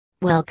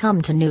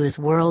Welcome to News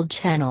World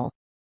Channel.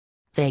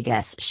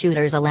 Vegas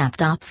shooters: a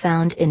laptop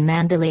found in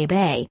Mandalay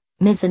Bay,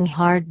 missing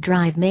hard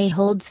drive may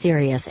hold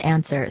serious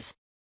answers.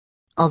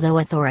 Although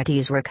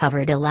authorities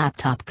recovered a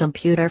laptop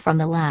computer from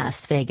the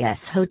Las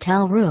Vegas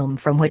hotel room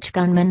from which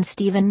gunman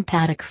Stephen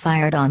Paddock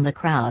fired on the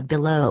crowd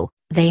below,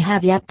 they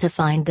have yet to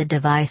find the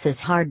device's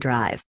hard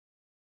drive.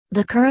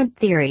 The current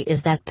theory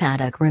is that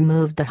Paddock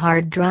removed the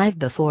hard drive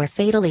before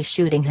fatally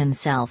shooting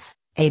himself,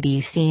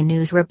 ABC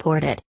News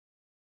reported.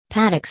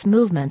 Paddock's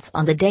movements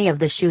on the day of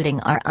the shooting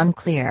are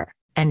unclear,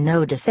 and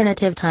no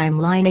definitive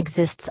timeline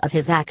exists of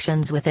his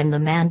actions within the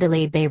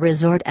Mandalay Bay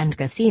Resort and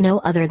Casino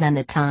other than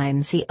the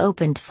times he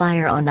opened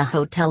fire on the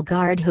hotel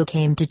guard who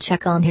came to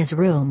check on his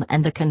room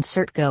and the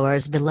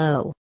concertgoers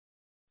below.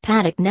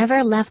 Paddock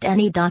never left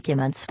any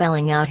documents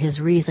spelling out his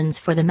reasons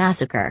for the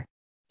massacre.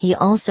 He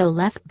also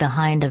left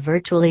behind a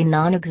virtually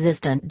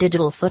non-existent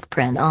digital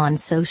footprint on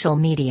social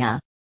media.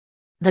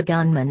 The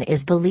gunman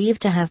is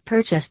believed to have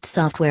purchased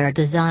software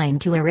designed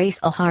to erase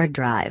a hard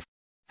drive.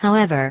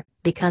 However,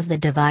 because the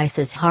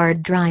device's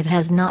hard drive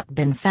has not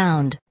been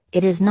found,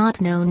 it is not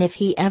known if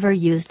he ever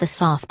used the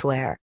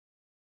software.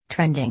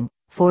 Trending: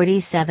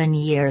 47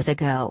 years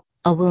ago,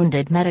 a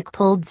wounded medic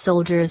pulled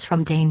soldiers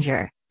from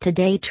danger.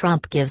 Today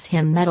Trump gives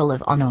him Medal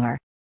of Honor.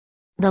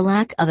 The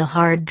lack of a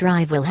hard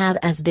drive will have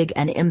as big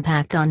an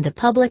impact on the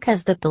public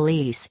as the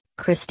police,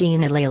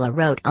 Christina Layla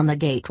wrote on the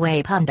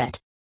Gateway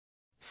Pundit.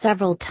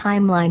 Several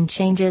timeline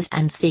changes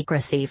and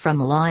secrecy from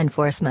law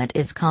enforcement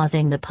is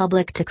causing the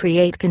public to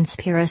create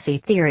conspiracy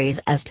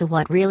theories as to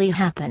what really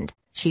happened,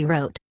 she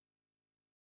wrote.